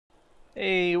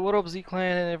Hey, what up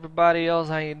Z-Clan and everybody else,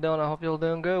 how you doing? I hope you're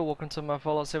doing good. Welcome to my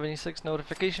Fallout 76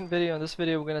 notification video. In this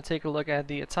video we're going to take a look at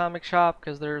the Atomic Shop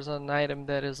because there's an item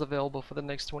that is available for the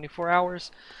next 24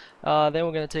 hours. Then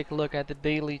we're going to take a look at the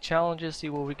daily challenges, see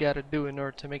what we got to do in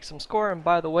order to make some score. And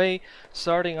by the way,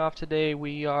 starting off today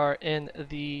we are in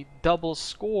the double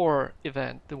score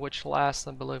event, which lasts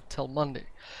I believe till Monday.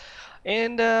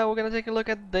 And we're going to take a look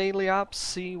at the daily ops,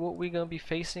 see what we're going to be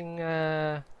facing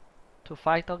to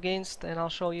fight against, and I'll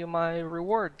show you my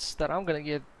rewards that I'm gonna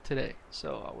get today.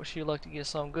 So I wish you luck to get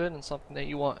something good and something that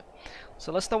you want.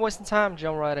 So let's not waste time,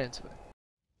 jump right into it.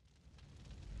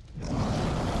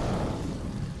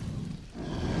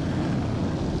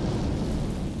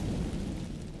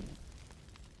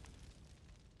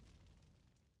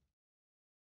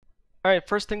 Alright,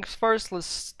 first things first, let's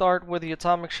start with the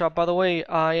Atomic Shop. By the way,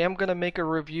 I am going to make a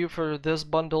review for this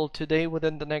bundle today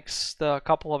within the next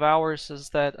couple of hours. Is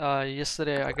that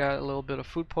yesterday I got a little bit of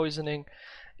food poisoning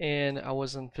and I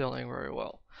wasn't feeling very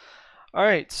well.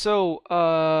 Alright,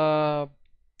 so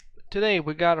today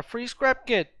we got a free scrap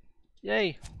kit.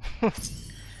 Yay!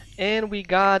 And we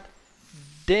got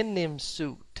Denim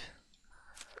suit,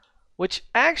 which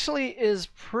actually is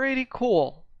pretty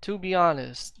cool, to be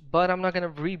honest, but I'm not gonna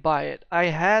rebuy it. I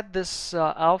had this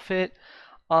outfit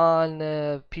on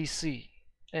PC,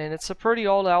 and it's a pretty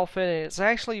old outfit, and it's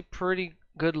actually pretty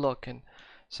good looking.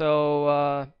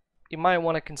 So you might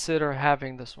want to consider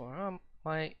having this one.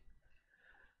 You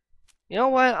know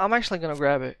what? I'm actually gonna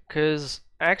grab it, because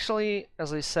actually,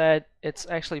 as I said, it's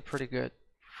actually pretty good.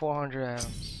 400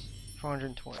 atoms,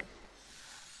 420.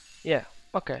 Yeah,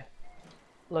 okay.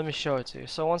 Let me show it to you.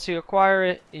 So once you acquire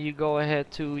it, you go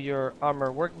ahead to your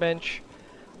armor workbench.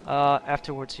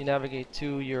 Afterwards, you navigate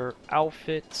to your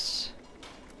outfits,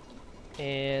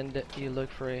 and you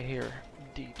look for it here.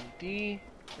 DDD.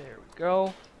 There we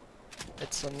go.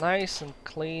 It's a nice and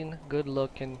clean,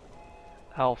 good-looking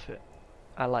outfit.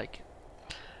 I like it.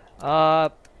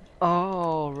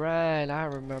 Oh right, I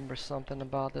remember something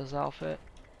about this outfit.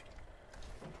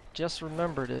 Just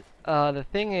remembered it. The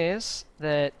thing is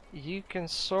that you can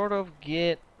sort of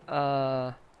get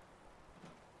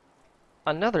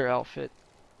another outfit.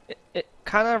 It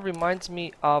kind of reminds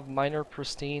me of Minor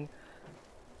Pristine.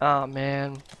 Oh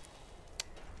man,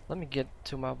 let me get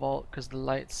to my vault because the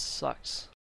light sucks.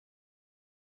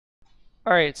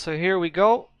 Alright, so here we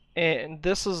go. And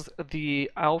this is the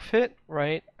outfit,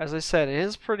 right? As I said, it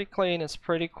is pretty clean, it's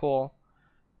pretty cool,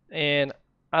 and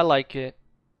I like it.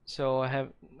 So I have,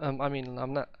 I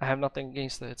have nothing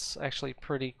against it. It's actually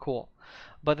pretty cool.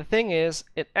 But the thing is,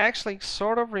 it actually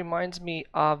sort of reminds me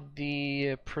of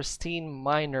the Pristine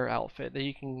Miner outfit that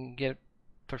you can get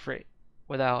for free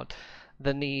without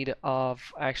the need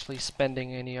of actually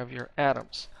spending any of your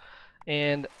atoms.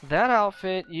 And that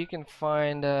outfit you can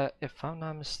find, if I'm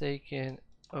not mistaken,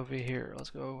 over here.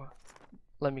 Let's go.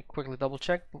 Let me quickly double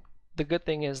check. The good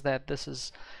thing is that this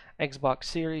is Xbox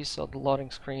Series, so the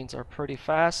loading screens are pretty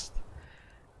fast.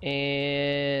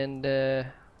 And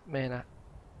man,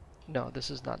 no,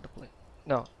 this is not the place.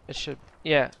 No, it should.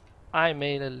 Yeah, I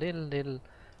made a little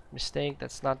mistake.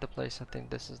 That's not the place. I think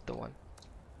this is the one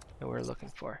that we're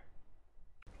looking for.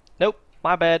 Nope,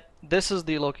 my bad. This is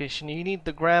the location. You need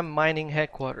the Gram Mining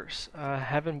headquarters. I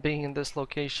haven't been in this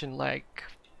location like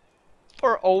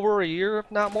for over a year,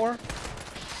 if not more.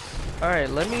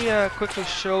 Alright, let me quickly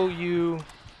show you.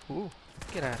 Ooh,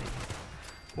 get out of here.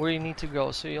 Where you need to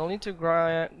go. So you'll need to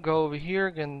go over here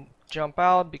and jump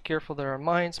out. Be careful, there are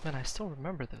mines. Man, I still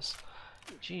remember this.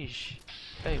 Jeez.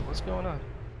 Hey, what's going on?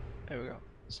 There we go.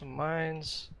 Some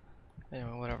mines.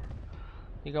 Anyway, whatever.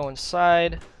 You go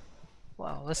inside.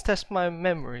 Wow, let's test my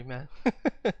memory, man.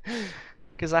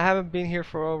 Because I haven't been here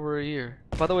for over a year.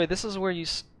 By the way, this is where you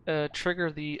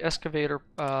trigger the excavator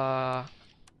power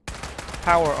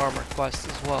armor quest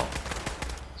as well.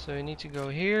 So you need to go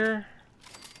here.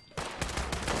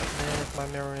 And if my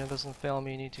memory doesn't fail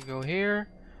me, you need to go here,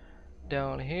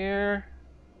 down here,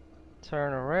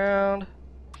 turn around.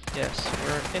 Yes,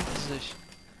 we're in position.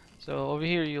 So over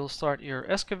here you'll start your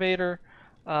excavator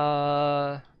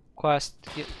quest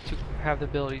to have the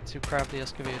ability to craft the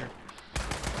excavator.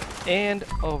 And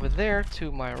over there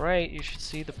to my right you should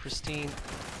see the Pristine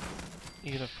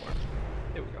uniform.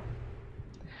 There we go.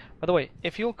 By the way,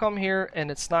 if you'll come here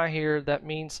and it's not here, that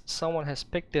means someone has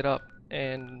picked it up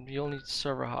and you'll need to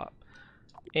server hop.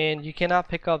 And you cannot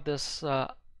pick up this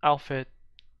outfit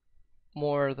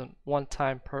more than one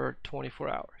time per 24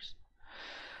 hours.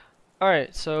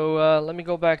 Alright, so let me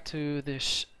go back to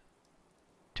this,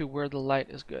 to where the light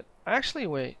is good. Actually,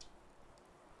 wait.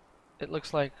 It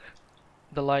looks like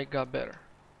the light got better.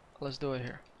 Let's do it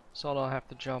here. So I don't have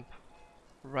to jump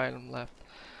right and left.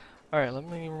 Alright, let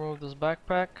me remove this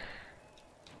backpack.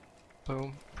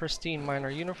 Boom. Pristine miner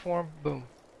uniform. Boom.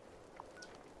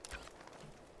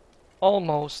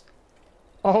 Almost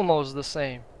the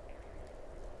same.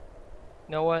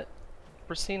 You know what?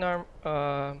 Pristine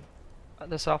arm.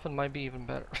 This outfit might be even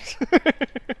better.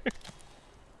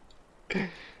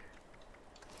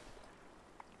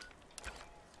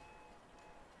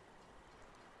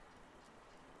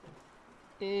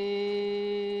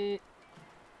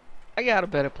 I got a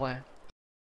better plan.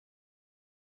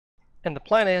 And the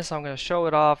plan is I'm going to show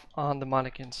it off on the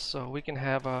mannequins so we can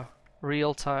have a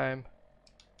real-time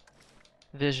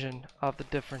vision of the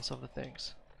difference of the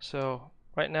things. So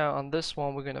right now on this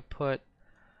one we're going to put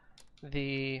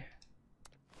the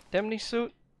Denim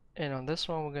suit, and on this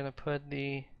one we're going to put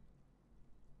the,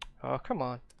 oh come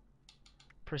on,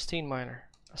 Pristine Miner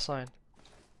assign.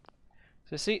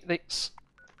 So you see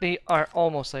they are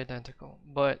almost identical,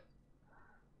 but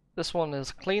this one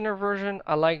is cleaner version.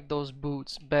 I like those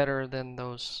boots better than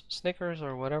those Snickers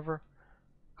or whatever,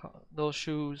 those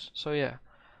shoes. So yeah,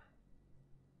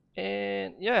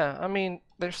 and yeah, I mean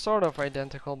they're sort of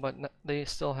identical, but they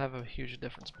still have a huge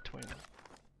difference between them.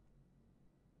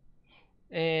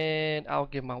 And I'll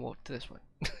give my vote to this one.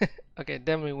 Okay,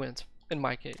 Demi wins in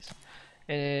my case.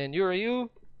 And you,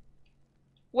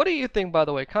 what do you think, by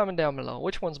the way? Comment down below.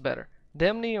 Which one's better,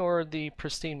 Demny or the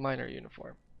Pristine Miner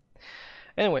uniform?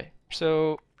 Anyway,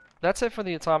 so that's it for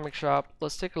the Atomic Shop.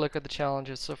 Let's take a look at the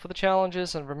challenges. So for the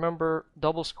challenges, and remember,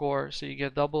 double score, so you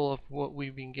get double of what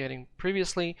we've been getting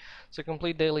previously. So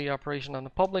complete daily operation on the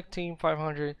public team,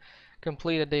 500.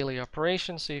 Complete a daily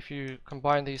operation, so if you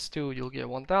combine these two, you'll get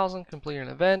 1000. Complete an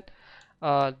event.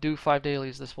 Do 5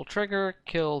 dailies, this will trigger.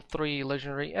 Kill 3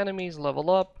 legendary enemies, level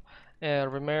up.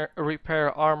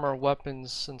 Repair armor,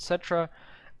 weapons, etc.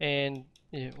 And,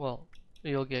 well,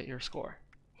 you'll get your score.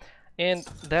 And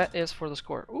that is for the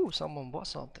score. Ooh, someone bought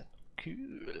something.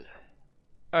 Cool.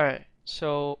 Alright,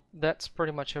 so that's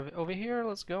pretty much of it. Over here,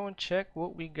 let's go and check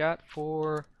what we got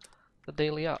for the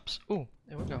daily ops. Ooh,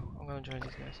 there we go. I'm gonna join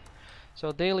these guys.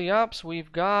 So daily ops,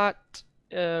 we've got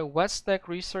West Neck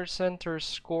Research Center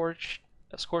scorches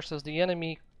the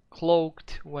enemy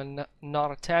cloaked when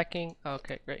not attacking.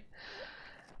 Okay, great.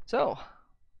 So,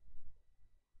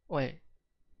 wait.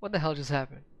 What the hell just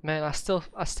happened? Man, I still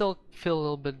feel a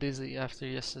little bit dizzy after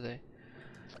yesterday.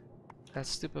 That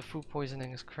stupid food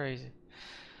poisoning is crazy.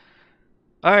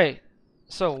 Alright,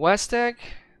 so West Egg,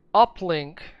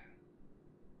 Uplink,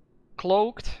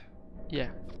 Cloaked.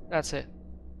 Yeah, that's it.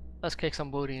 Let's kick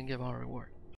some booty and give our reward.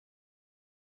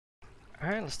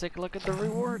 Alright, let's take a look at the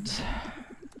rewards.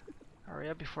 Hurry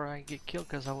up before I get killed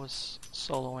because I was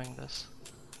soloing this.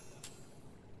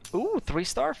 Ooh,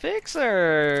 3-star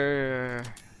fixer!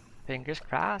 Fingers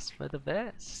crossed for the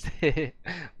best.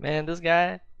 Man, this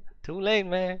guy, too late,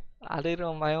 man. I did it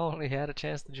on my own. He had a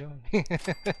chance to join me.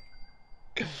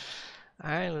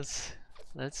 Alright,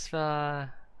 let's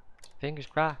fingers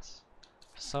crossed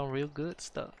for some real good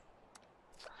stuff.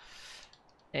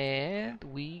 And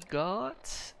we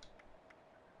got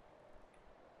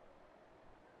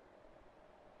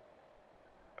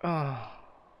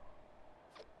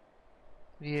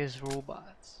these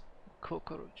robots,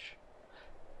 cockroach.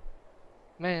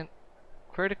 Man,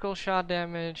 critical shot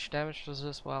damage, damage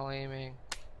resist while aiming.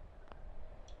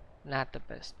 Not the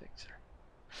best picture.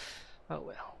 Oh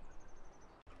well.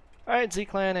 Alright,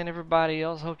 Z-Clan and everybody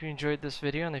else, hope you enjoyed this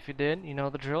video, and if you did, you know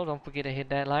the drill. Don't forget to hit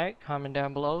that like, comment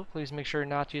down below. Please make sure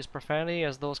not to use profanity,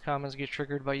 as those comments get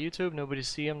triggered by YouTube. Nobody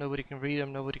see them, nobody can read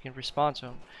them, nobody can respond to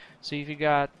them. So if you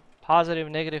got positive,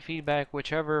 negative feedback,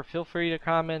 whichever, feel free to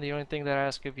comment. The only thing that I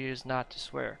ask of you is not to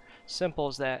swear. Simple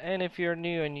as that. And if you're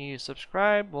new and you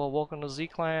subscribe, well, welcome to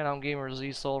Z-Clan. I'm Gamer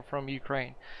Z Soul from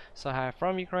Ukraine. So hi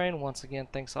from Ukraine. Once again,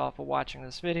 thanks all for watching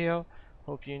this video.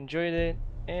 Hope you enjoyed it,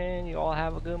 and you all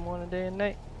have a good morning, day, and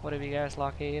night. Whatever you guys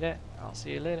like to eat at. I'll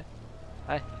see you later.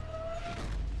 Bye.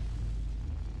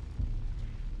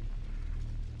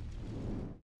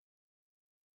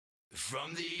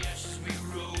 From the ashes we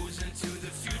rose into the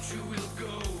future.